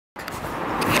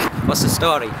What's the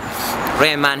story?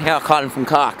 Rainman here calling from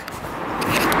Cork.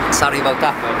 Sorry about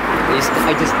that, man.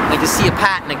 I just see a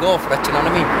pat and I go for it, you know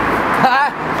what I mean?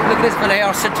 Look at this fella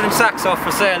here, sitting sacks off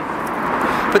for sale.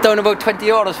 Put down about 20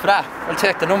 euros for that. I'll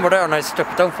take the number there and I'll strip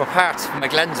it down for parts for my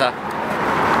Glenza.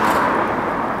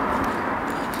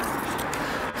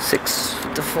 6,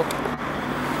 what the fuck?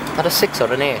 Is that a 6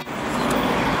 or an 8? 6.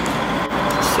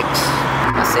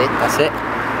 That's it.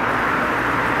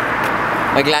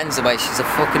 My Glenza, boy, she's a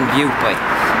fucking beaut, boy.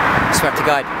 I swear to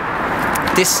God.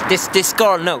 This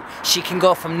girl now, she can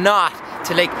go from 0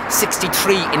 to like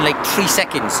 63 in like 3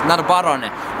 seconds. Not a bother on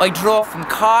it. I drove from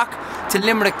Cork to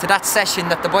Limerick to that session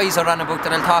that the boys are on about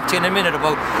that I'll talk to you in a minute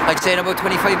about. I'd say in about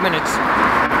 25 minutes.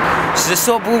 She's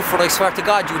a subwoofer, I swear to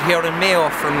God, you'd hear in Mayo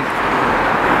from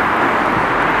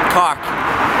Cork.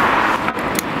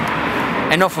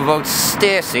 Enough about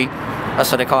Stacey,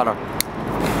 that's what they call her.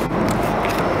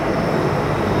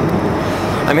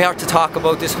 I'm here to talk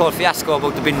about this whole fiasco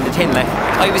about the bin in the tin. Like,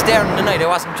 I was there in the night, I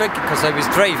wasn't drinking because I was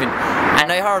driving, and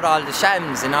I heard all the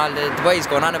shams and all the boys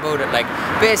going on about it. Like,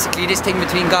 basically this thing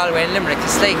between Galway and Limerick,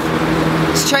 it's like,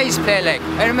 it's child's play. Like,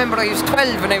 I remember I was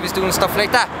 12 when I was doing stuff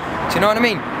like that. Do you know what I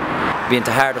mean? Be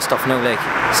into harder stuff now, like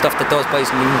stuff that those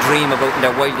boys can even dream about in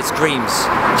their wildest dreams.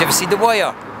 Did you ever see The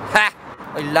Wire? Ha!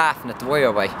 I'm laughing at The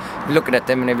Wire, boy. Looking at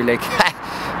them and I'd be like, ha!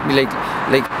 Be like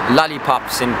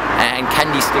lollipops and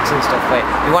candy sticks and stuff, boy.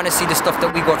 You want to see the stuff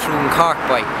that we go through in Cork,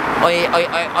 boy?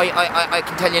 I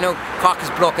can tell you now, Cork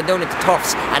is broken down into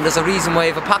toughs, and there's a reason why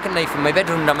I have a pocket knife in my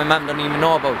bedroom that my mum don't even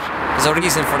know about. There's a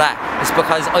reason for that. It's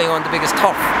because I own the biggest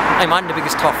tough. I'm on the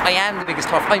biggest tough. I am the biggest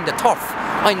tough. I'm the tough.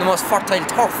 I'm the most fertile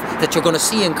tough that you're going to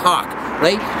see in Cork,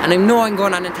 right? And I know I'm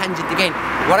going on a tangent again.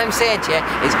 What I'm saying to you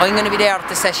is I'm going to be there at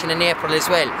the session in April as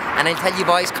well, and I'll tell you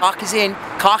boys, Cork is in,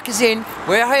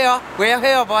 we're here,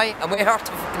 boy, and we're here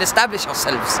to fucking establish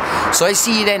ourselves. So I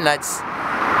see you then, lads.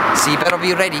 So you better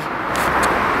be ready.